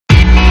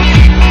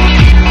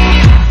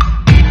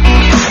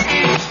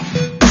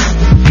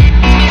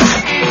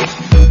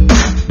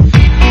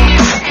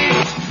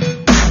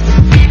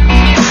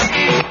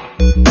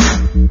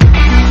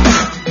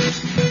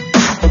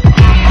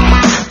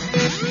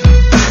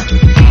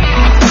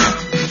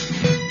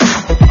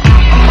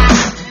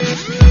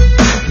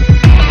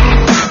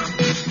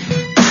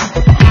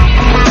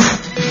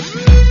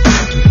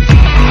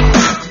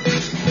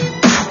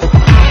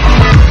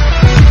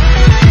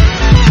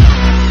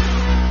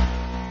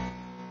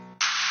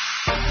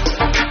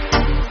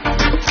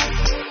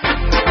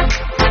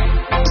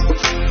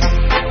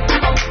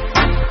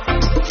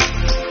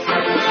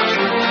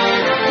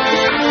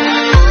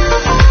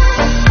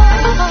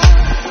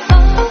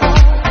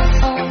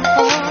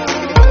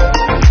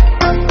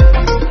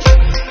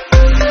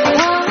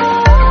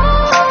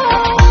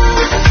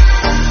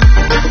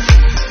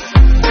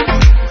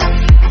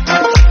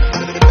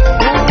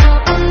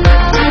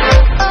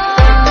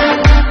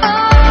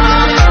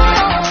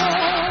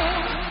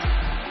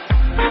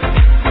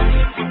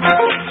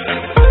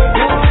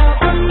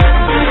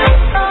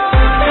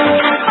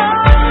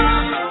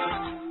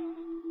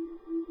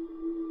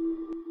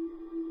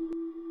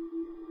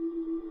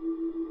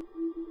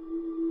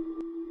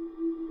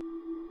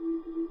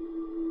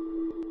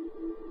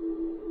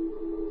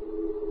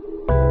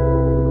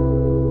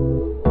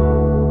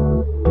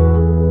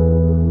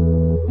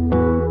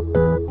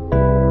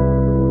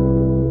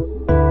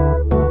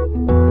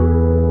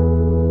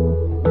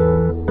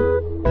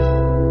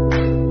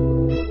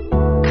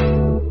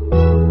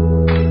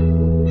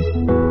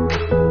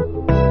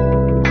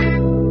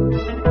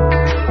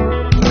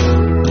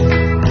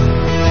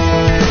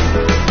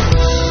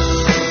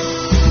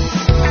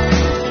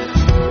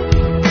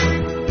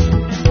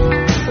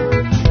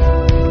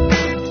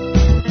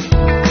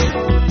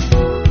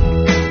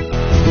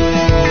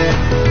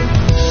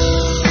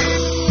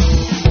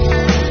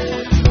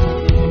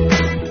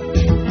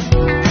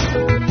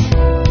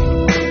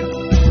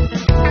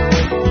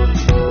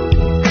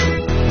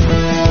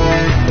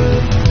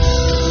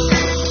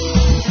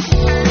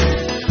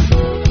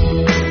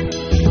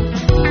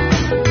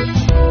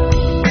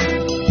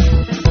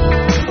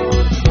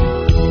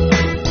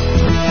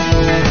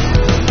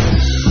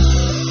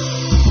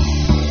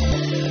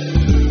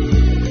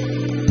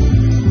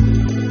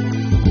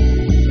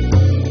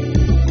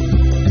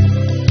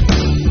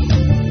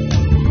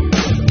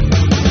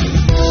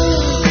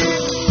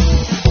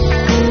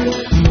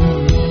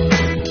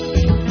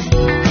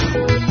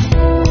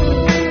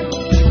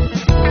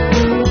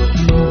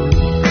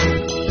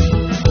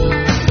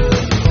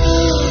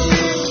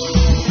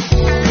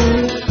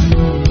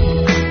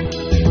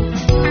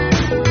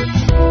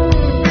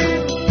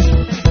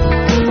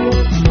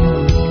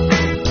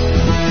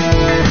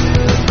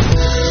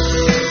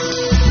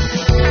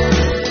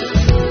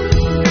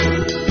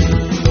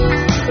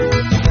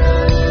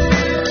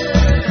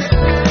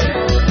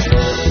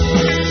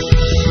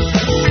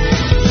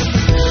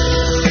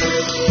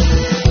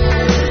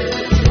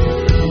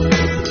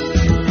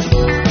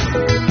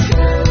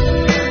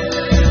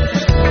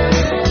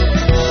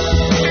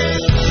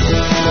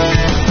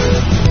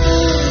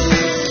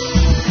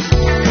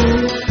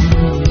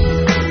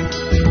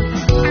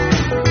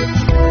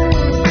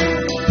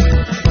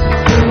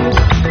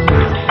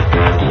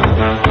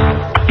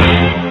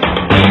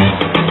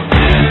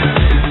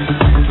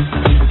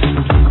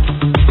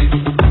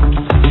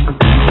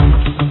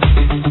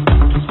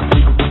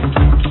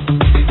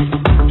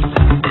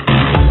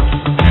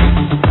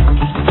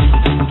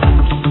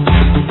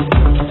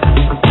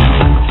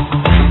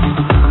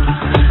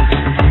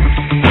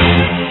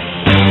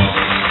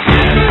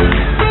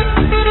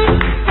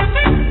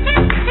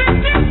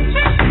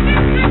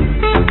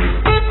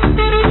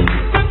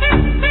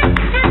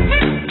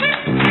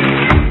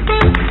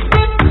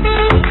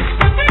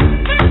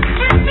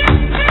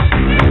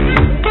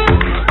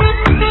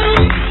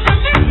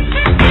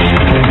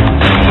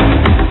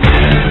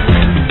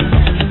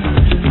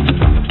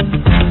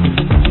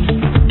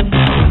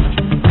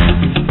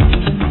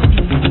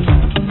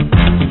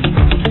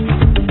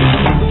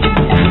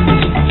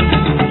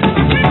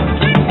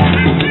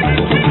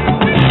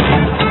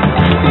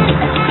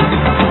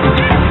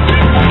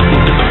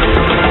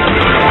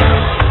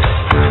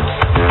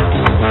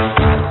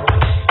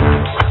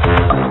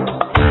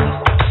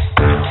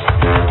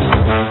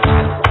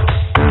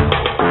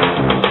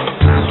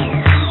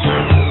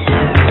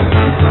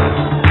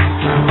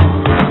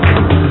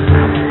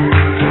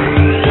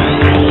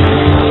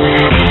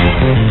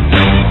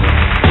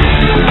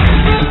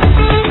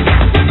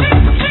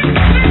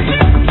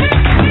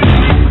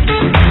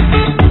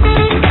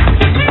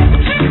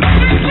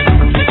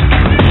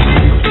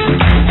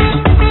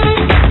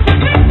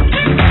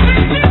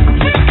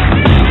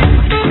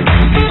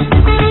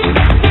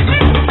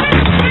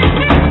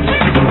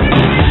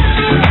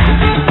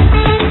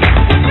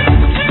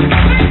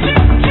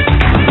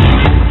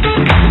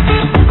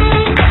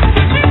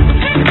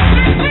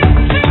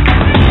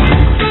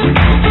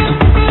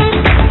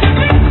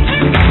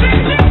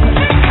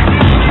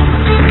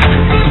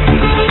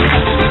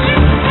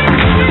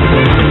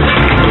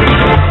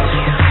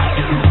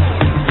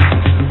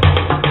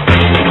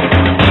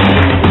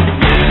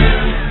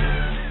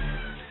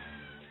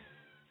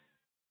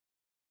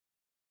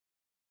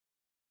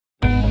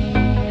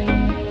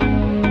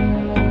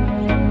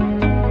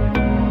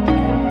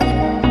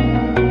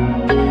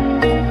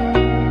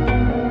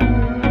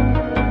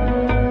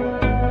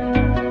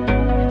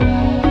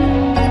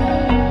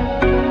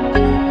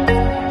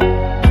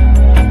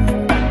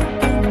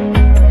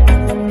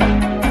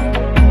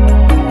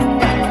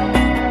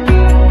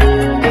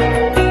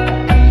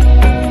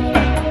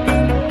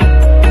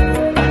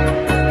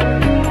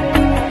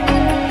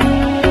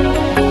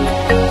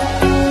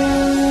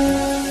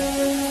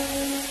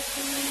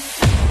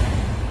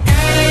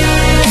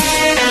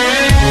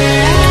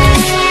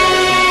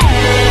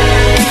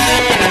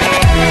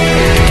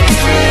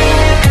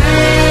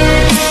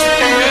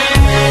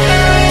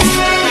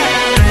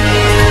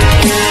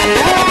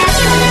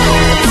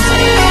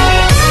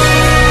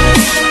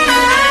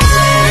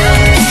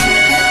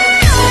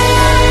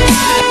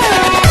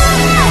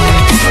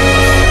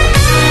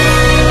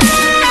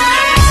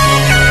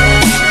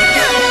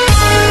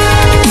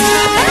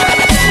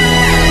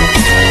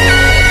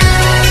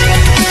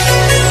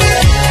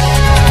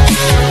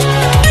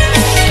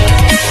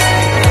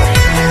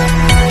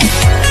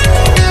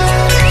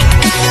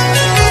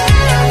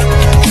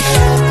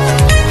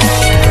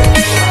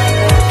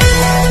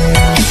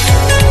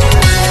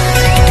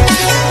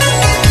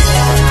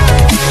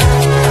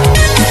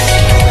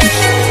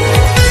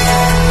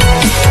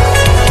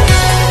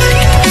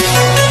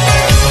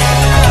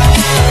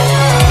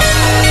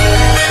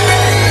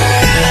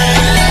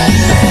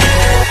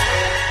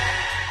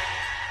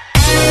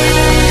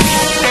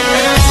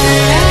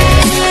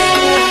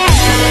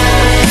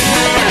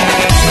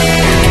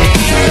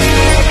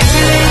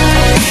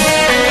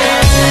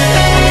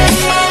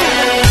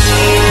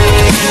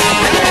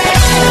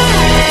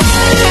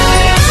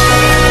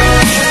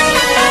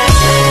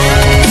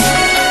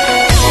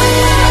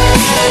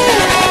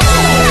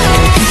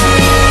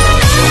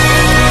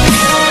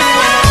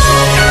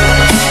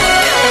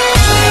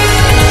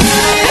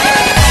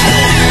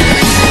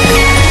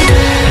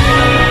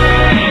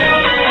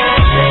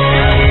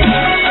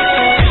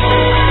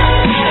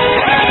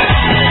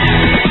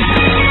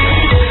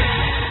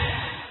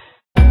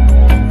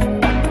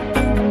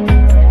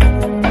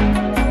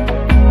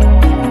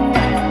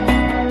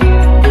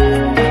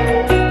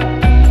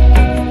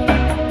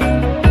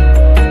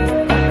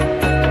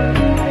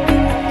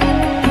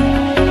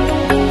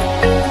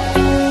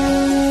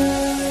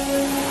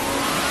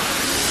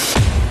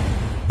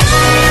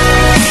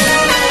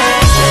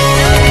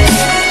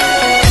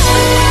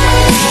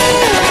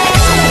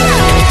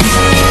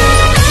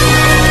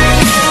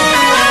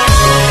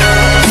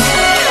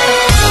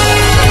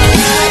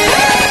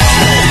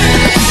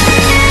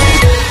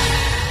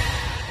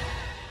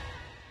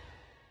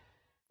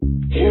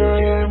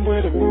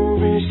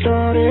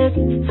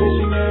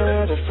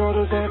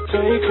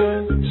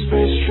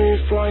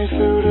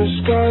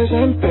skies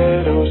and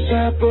petals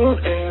apple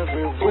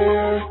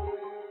everywhere.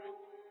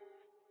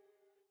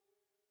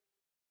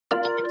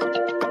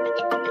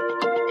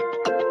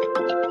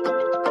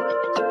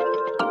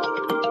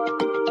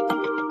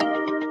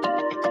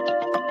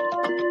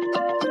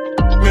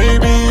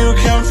 Maybe you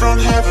came from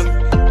heaven,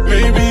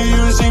 maybe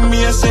using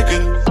me a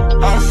second.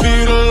 I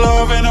feel the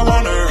love and I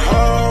wonder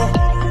how.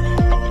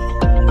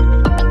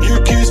 You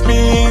kiss me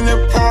in the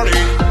party,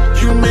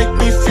 you make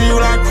me feel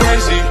like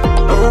crazy.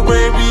 Oh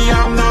baby,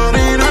 I'm not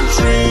in a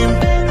dream.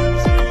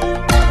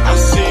 I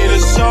see the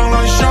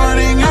sunlight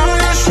shining on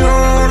your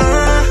shoulder.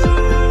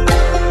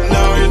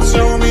 Now you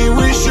tell me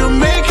we should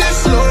make it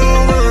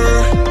slower.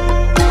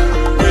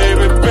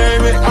 Baby,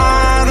 baby,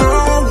 I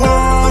don't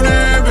want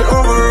it be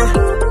over.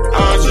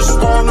 I just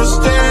wanna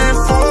stay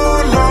for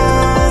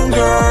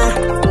longer.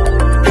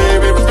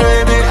 Baby,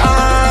 baby,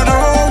 I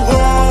don't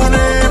want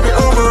it be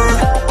over.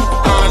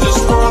 I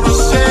just wanna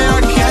say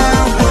I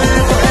can't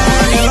wait for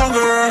any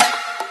longer.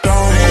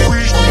 Don't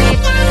wish, I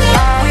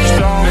wish,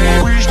 don't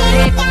wish, I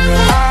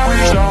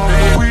wish, don't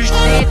wish,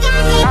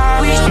 I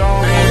wish, don't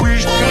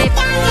wish, I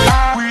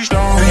wish,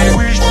 don't wish, I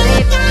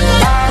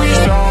wish,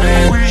 don't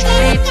wish,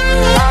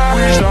 I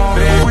wish, don't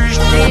wish,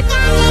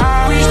 I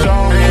wish,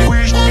 don't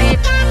wish.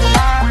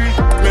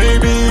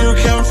 Maybe you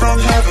came from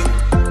heaven,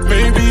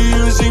 maybe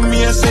using me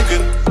a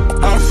second.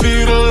 I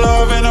feel the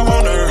love and I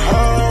wonder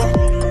how.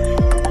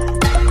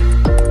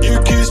 You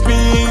kiss me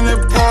in the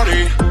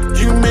party,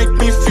 you make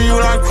me feel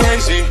like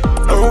crazy.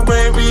 Oh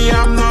baby,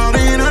 I'm not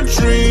in a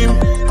dream.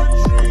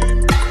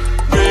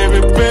 Baby,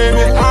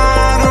 baby,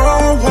 I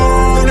don't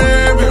want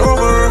it be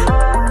over.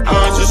 I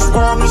just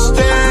wanna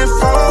stay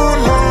for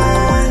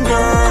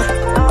longer.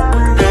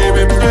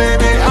 Baby,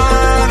 baby,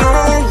 I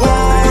don't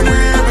want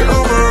it be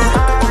over.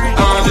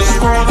 I just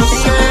wanna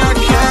say I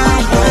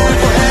can't wait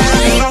for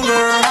any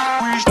longer. Don't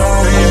wish, I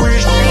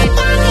wish, don't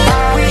wish,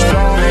 I wish,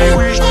 don't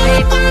wish,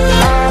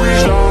 I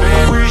wish, don't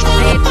wish,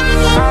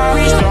 I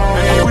wish, don't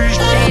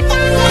wish,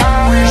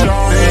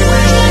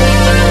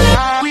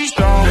 I wish,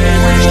 don't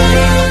wish.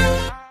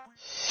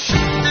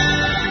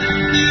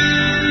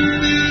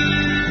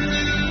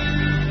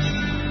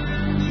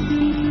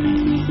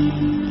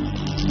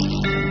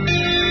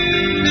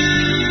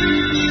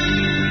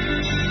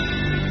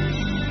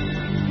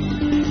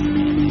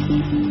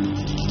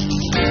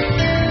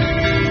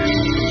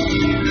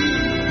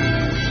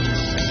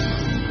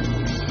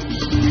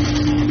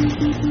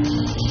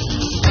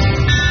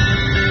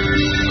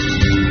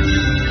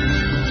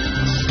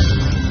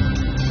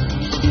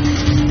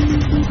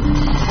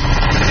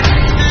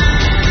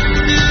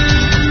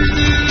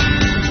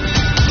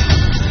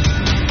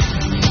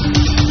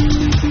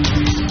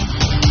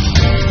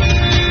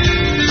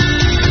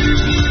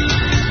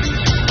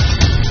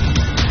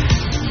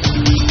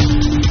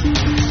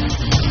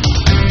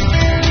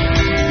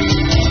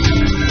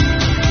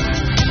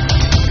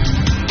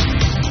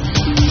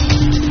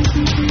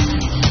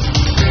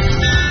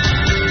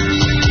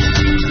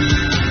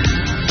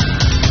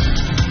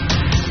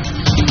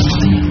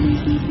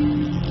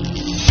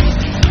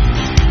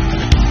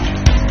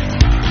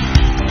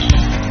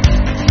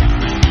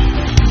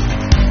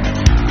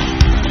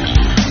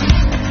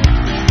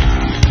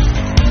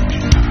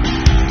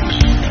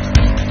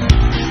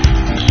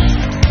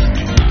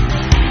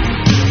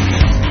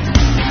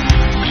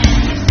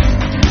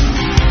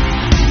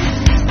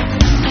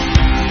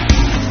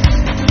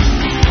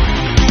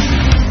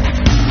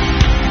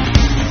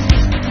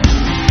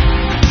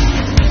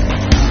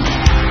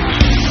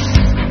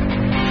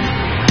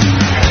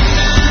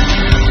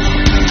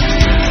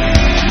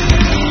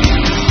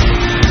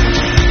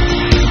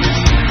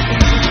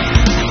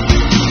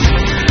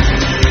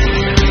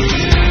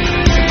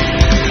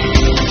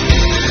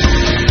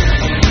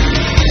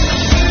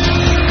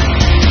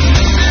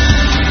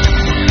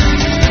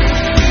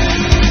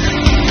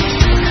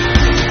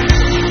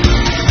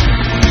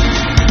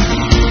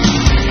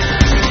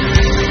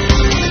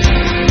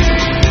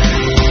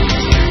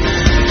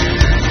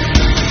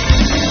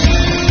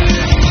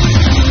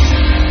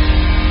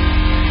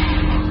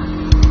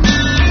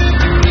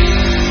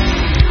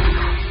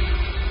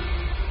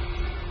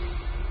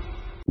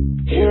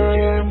 Here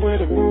I am where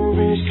the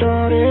movie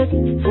started,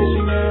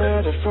 freezing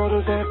at a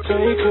photo that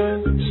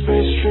taken.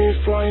 Space tree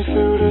flying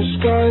through the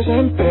skies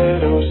and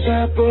petals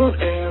apple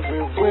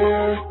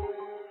everywhere.